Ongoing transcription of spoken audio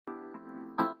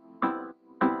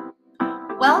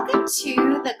Welcome to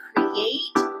the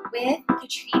Create with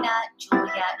Katrina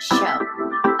Julia show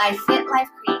by Fit Life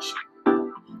Creation,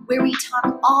 where we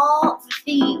talk all the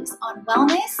things on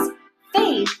wellness,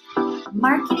 faith,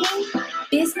 marketing,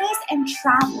 business, and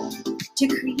travel to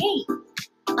create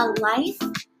a life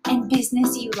and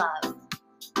business you love.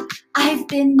 I've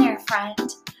been there,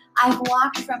 friend. I've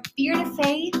walked from fear to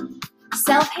faith,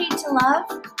 self-hate to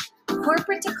love,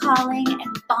 corporate to calling,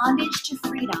 and bondage to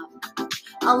freedom,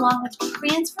 along with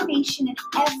transformation in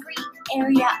every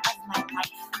area of my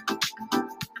life.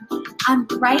 I'm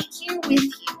right here with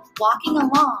you, walking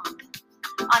along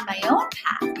on my own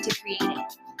path to creating.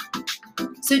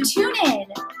 So tune in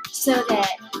so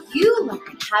that you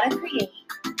learn how to create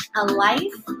a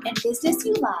life and business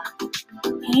you love,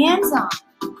 hands-on.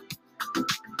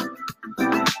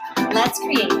 Let's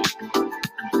create it.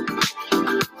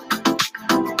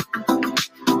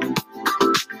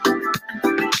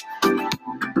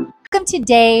 Welcome to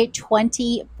day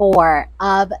 24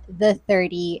 of the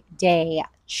 30-day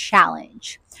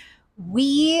challenge.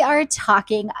 We are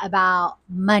talking about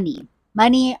money.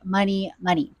 I'm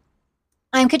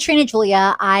Katrina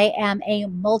Julia. I am a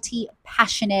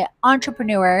multi-passionate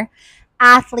entrepreneur,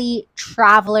 athlete,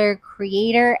 traveler,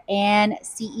 creator, and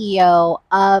CEO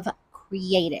of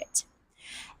Create It.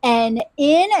 And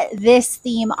in this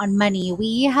theme on money,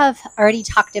 we have already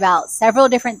talked about several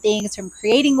different things, from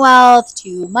creating wealth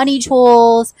to money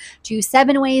tools to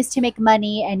 7 ways to make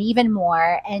money and even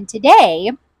more. And today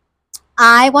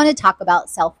I want to talk about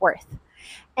self-worth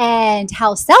and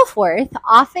how self-worth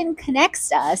often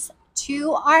connects us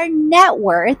to our net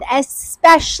worth,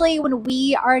 especially when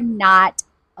we are not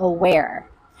aware.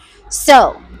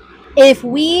 So if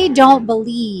we don't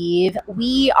believe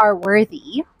we are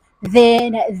worthy,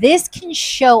 then this can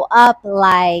show up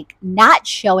like not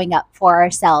showing up for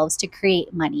ourselves to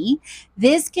create money.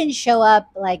 This can show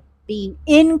up like being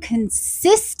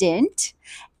inconsistent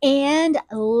and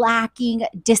lacking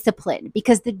discipline,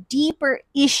 because the deeper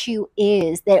issue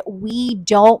is that we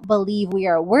don't believe we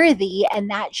are worthy, and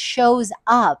that shows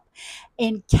up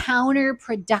in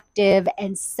counterproductive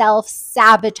and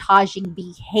self-sabotaging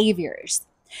behaviors.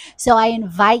 So I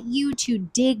invite you to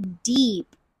dig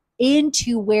deep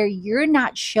into where you're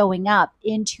not showing up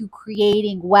into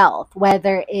creating wealth,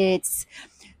 whether it's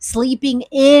sleeping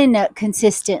in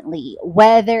consistently,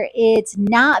 whether it's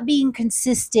not being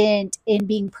consistent in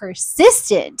being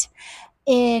persistent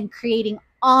in creating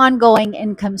ongoing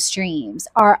income streams,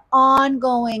 or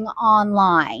ongoing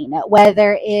online,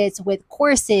 whether it's with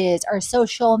courses or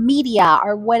social media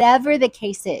or whatever the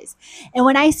case is. And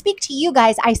when I speak to you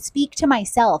guys, I speak to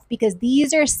myself, because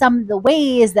these are some of the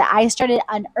ways that I started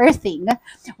unearthing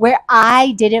where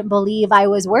I didn't believe I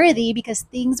was worthy because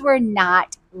things were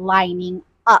not lining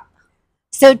up.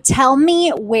 So tell me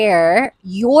where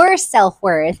your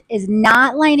self-worth is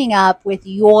not lining up with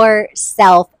your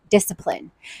self-discipline.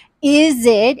 Is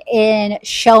it in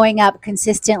showing up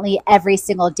consistently every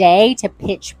single day to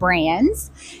pitch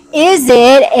brands? Is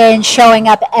it in showing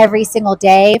up every single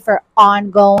day for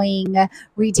ongoing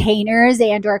retainers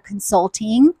and or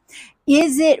consulting?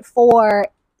 Is it for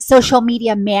social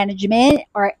media management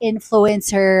or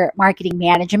influencer marketing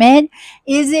management?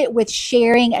 Is it with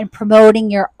sharing and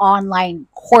promoting your online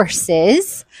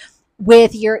courses,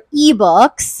 with your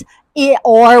ebooks,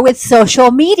 or with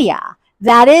social media?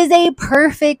 That is a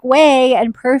perfect way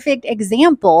and perfect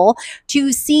example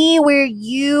to see where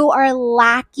you are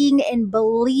lacking in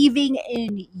believing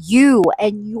in you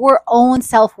and your own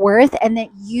self-worth, and that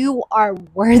you are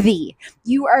worthy.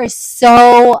 You are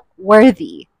so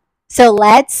worthy. So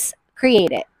let's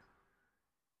create it.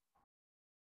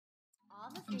 All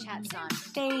the chats on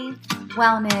faith,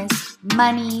 wellness,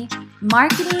 money,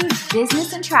 marketing,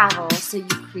 business, and travel, so you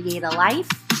create a life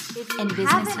and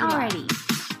business you already.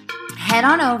 Head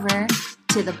on over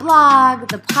to the blog,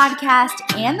 the podcast,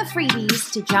 and the freebies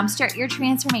to jumpstart your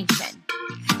transformation.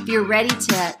 If you're ready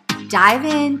to dive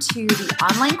into the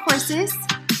online courses,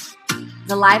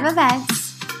 the live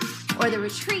events, or the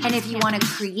retreat, and if you want to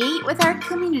create with our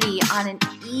community on an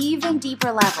even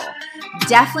deeper level,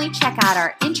 definitely check out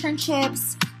our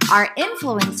internships, our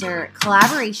influencer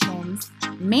collaborations,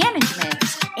 management,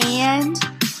 and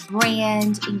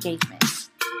brand engagement.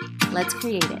 Let's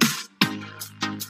create it.